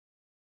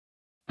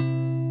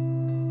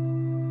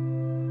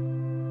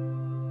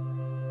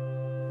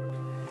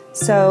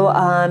So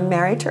I'm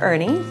married to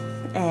Ernie,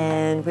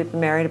 and we've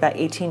been married about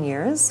 18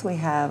 years. We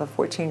have a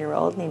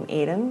 14-year-old named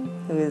Aiden,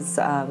 who is,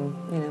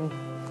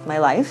 my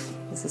life.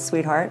 He's a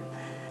sweetheart.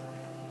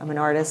 I'm an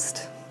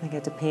artist. I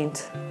get to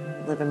paint,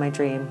 live in my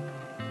dream.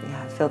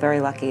 Yeah, I feel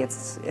very lucky.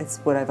 It's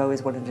what I've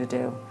always wanted to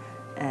do,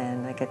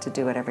 and I get to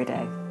do it every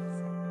day.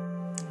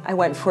 I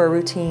went for a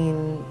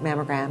routine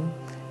mammogram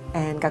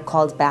and got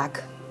called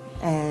back,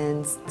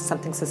 and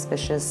something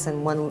suspicious,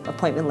 and one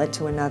appointment led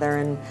to another,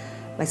 and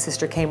my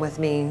sister came with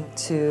me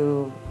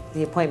to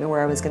the appointment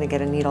where I was going to get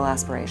a needle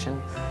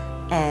aspiration.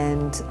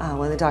 And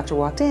when the doctor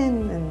walked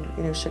in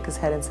and shook his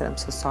head and said, "I'm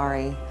so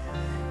sorry,"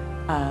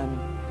 I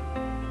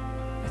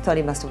thought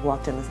he must have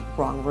walked in the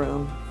wrong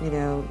room.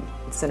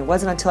 So it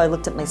wasn't until I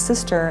looked at my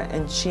sister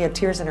and she had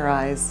tears in her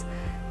eyes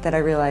that I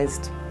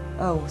realized,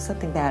 oh,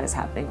 something bad is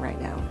happening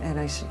right now, and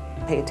I should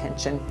pay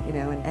attention.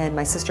 And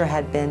my sister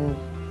had been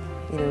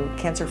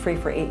cancer-free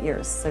for 8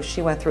 years, so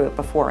she went through it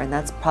before, and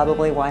that's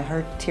probably why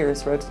her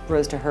tears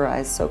rose to her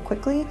eyes so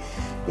quickly,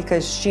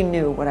 because she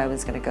knew what I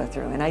was going to go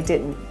through, and I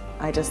didn't.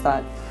 I just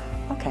thought,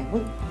 okay,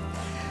 all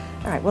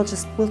right, we'll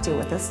deal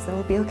with this.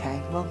 It'll be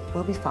okay.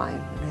 We'll be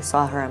fine. And I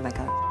saw her. I'm like,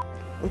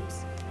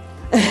 oops.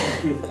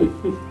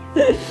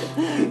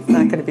 It's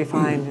not going to be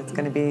fine. It's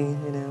going to be,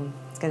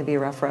 it's going to be a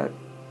rough road.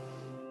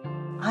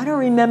 I don't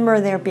remember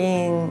there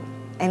being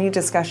any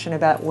discussion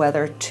about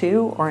whether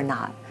to or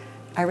not.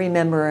 I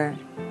remember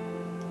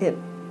it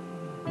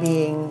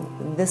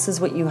being, this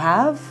is what you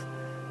have.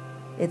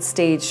 It's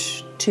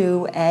stage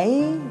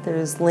 2A.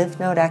 There's lymph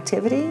node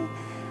activity.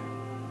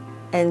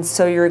 And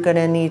so you're going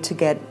to need to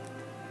get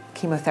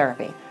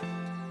chemotherapy.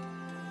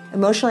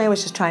 Emotionally, I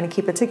was just trying to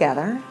keep it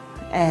together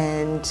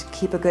and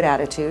keep a good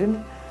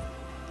attitude.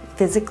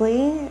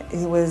 Physically,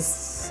 it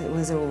was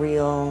a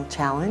real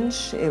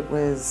challenge. It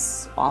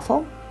was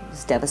awful. It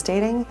was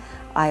devastating.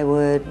 I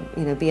would,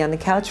 be on the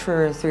couch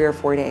for 3 or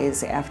 4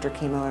 days after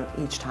chemo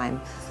each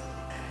time.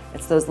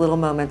 It's those little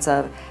moments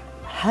of,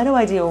 how do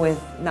I deal with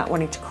not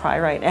wanting to cry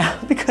right now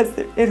because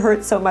it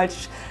hurts so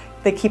much,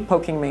 they keep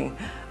poking me.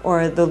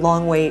 Or the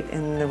long wait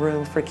in the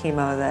room for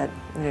chemo that,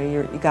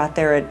 you got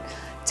there at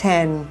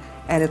 10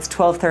 and it's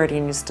 12:30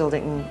 and you still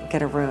didn't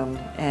get a room.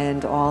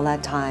 And all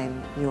that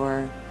time,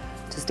 you're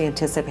just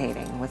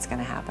anticipating what's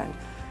gonna happen.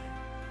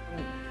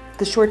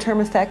 The short-term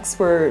effects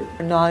were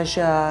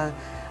nausea,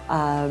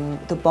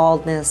 the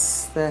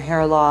baldness, the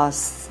hair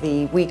loss,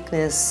 the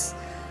weakness.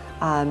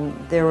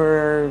 There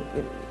were,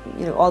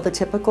 all the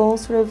typical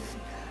sort of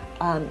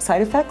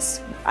side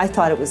effects. I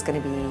thought it was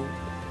going to be,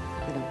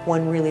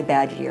 one really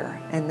bad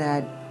year, and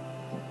that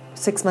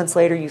 6 months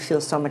later you feel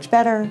so much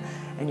better,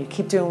 and you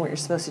keep doing what you're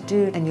supposed to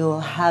do, and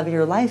you'll have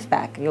your life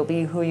back, and you'll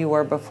be who you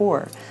were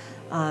before.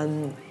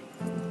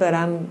 But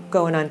I'm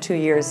going on 2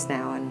 years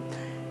now, and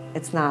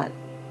it's not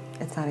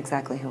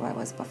exactly who I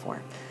was before.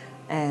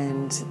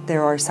 And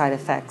there are side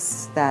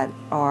effects that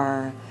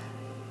are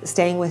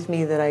staying with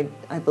me that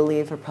I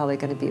believe are probably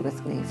going to be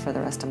with me for the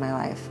rest of my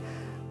life.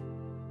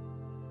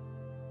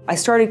 I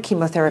started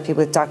chemotherapy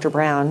with Dr.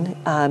 Brown.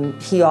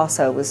 He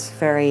also was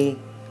very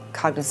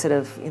cognizant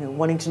of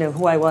wanting to know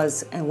who I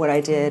was and what I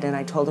did, and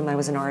I told him I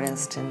was an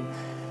artist.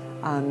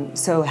 And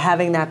so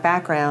having that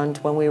background,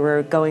 when we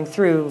were going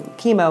through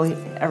chemo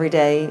every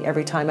day,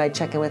 every time I'd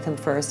check in with him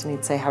first, and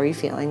he'd say, "How are you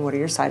feeling? What are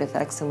your side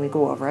effects?" And we'd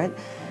go over it.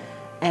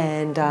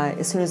 And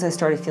as soon as I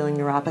started feeling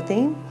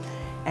neuropathy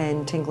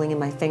and tingling in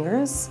my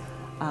fingers,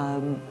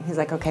 he's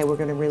like, "Okay, we're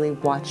going to really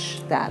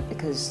watch that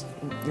because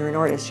you're an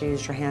artist. You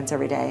use your hands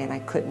every day." And I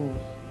couldn't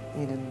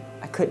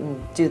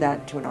do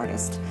that to an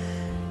artist.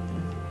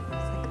 I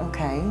was like,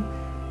 okay.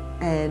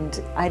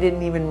 And I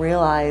didn't even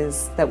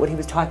realize that what he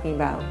was talking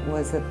about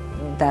was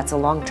that's a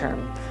long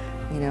term.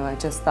 I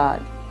just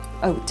thought,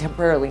 oh,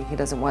 temporarily he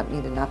doesn't want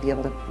me to not be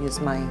able to use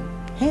my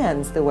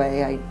hands the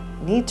way I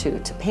need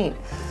to paint.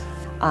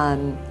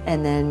 And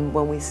then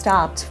when we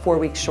stopped 4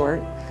 weeks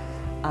short,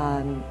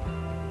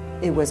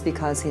 it was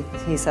because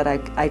he said,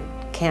 I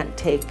can't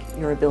take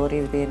your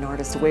ability to be an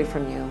artist away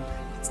from you.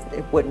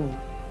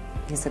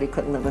 He said he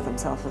couldn't live with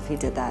himself if he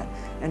did that.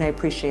 And I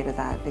appreciated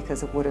that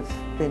because it would have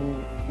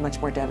been much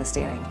more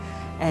devastating.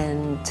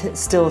 And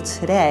still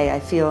today, I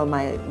feel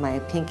my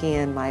pinky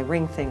and my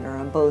ring finger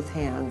on both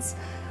hands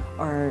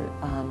are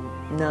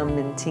numb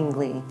and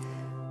tingly.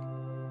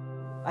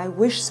 I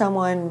wish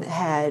someone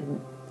had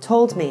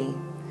told me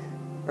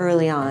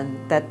early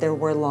on that there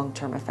were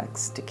long-term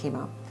effects to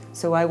chemo.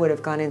 So I would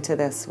have gone into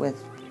this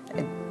with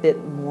a bit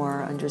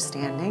more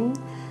understanding.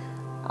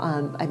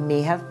 I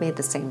may have made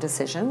the same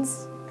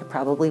decisions. I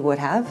probably would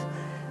have,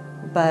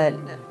 but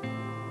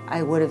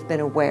I would have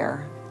been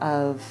aware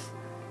of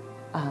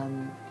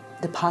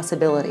the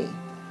possibility.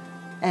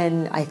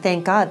 And I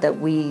thank God that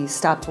we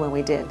stopped when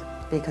we did,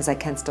 because I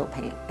can still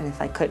paint. And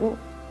if I couldn't,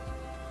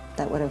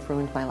 that would have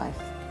ruined my life.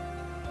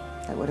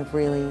 That would have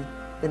really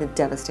been a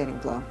devastating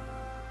blow.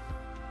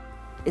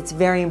 It's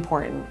very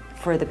important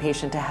for the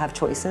patient to have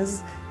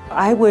choices.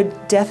 I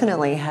would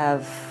definitely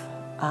have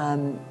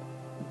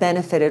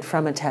benefited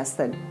from a test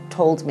that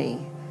told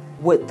me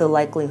what the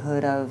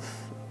likelihood of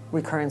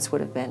recurrence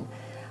would have been.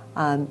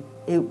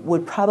 it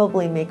would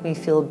probably make me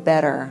feel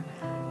better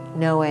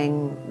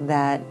knowing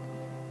that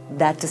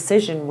that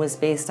decision was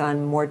based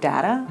on more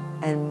data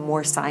and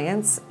more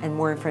science and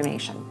more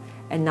information,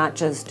 and not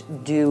just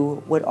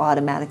do what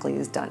automatically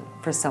is done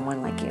for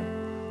someone like you.